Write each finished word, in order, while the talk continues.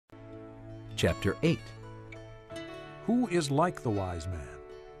chapter 8. Who is like the wise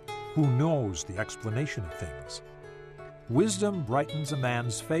man, who knows the explanation of things? Wisdom brightens a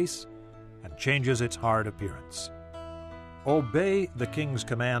man's face and changes its hard appearance. Obey the king's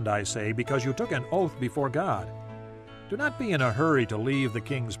command, I say, because you took an oath before God. Do not be in a hurry to leave the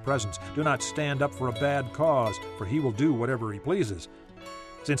king's presence. Do not stand up for a bad cause, for he will do whatever he pleases.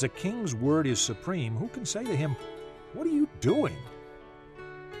 Since a king's word is supreme, who can say to him, "What are you doing?"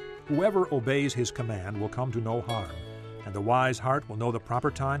 Whoever obeys his command will come to no harm, and the wise heart will know the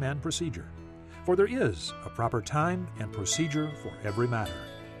proper time and procedure. For there is a proper time and procedure for every matter,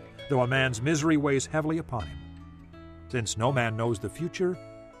 though a man's misery weighs heavily upon him. Since no man knows the future,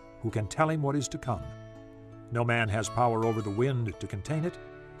 who can tell him what is to come? No man has power over the wind to contain it,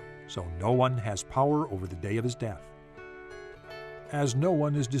 so no one has power over the day of his death. As no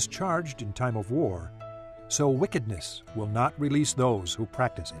one is discharged in time of war, so wickedness will not release those who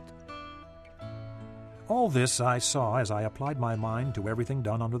practice it. All this I saw as I applied my mind to everything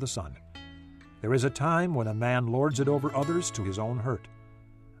done under the sun. There is a time when a man lords it over others to his own hurt.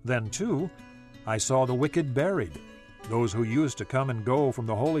 Then, too, I saw the wicked buried, those who used to come and go from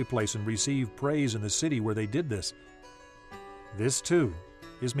the holy place and receive praise in the city where they did this. This, too,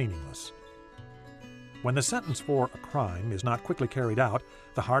 is meaningless. When the sentence for a crime is not quickly carried out,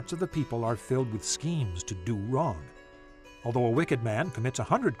 the hearts of the people are filled with schemes to do wrong. Although a wicked man commits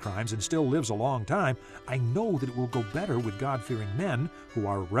 100 crimes and still lives a long time, I know that it will go better with God-fearing men who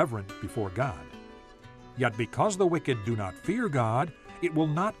are reverent before God. Yet because the wicked do not fear God, it will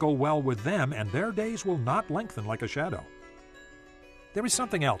not go well with them, and their days will not lengthen like a shadow. There is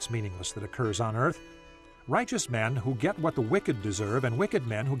something else meaningless that occurs on earth. Righteous men who get what the wicked deserve, and wicked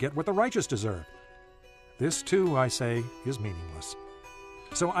men who get what the righteous deserve. This, too, I say, is meaningless.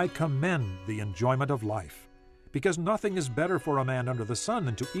 So I commend the enjoyment of life, because nothing is better for a man under the sun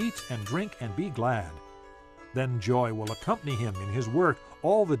than to eat and drink and be glad. Then joy will accompany him in his work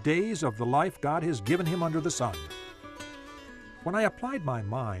all the days of the life God has given him under the sun. When I applied my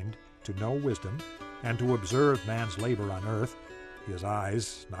mind to know wisdom and to observe man's labor on earth, his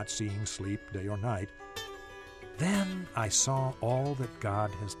eyes not seeing sleep day or night, then I saw all that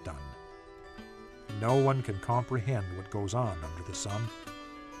God has done. No one can comprehend what goes on under the sun.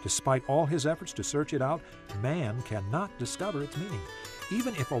 Despite all his efforts to search it out, man cannot discover its meaning.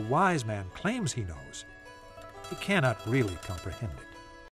 Even if a wise man claims he knows, he cannot really comprehend it.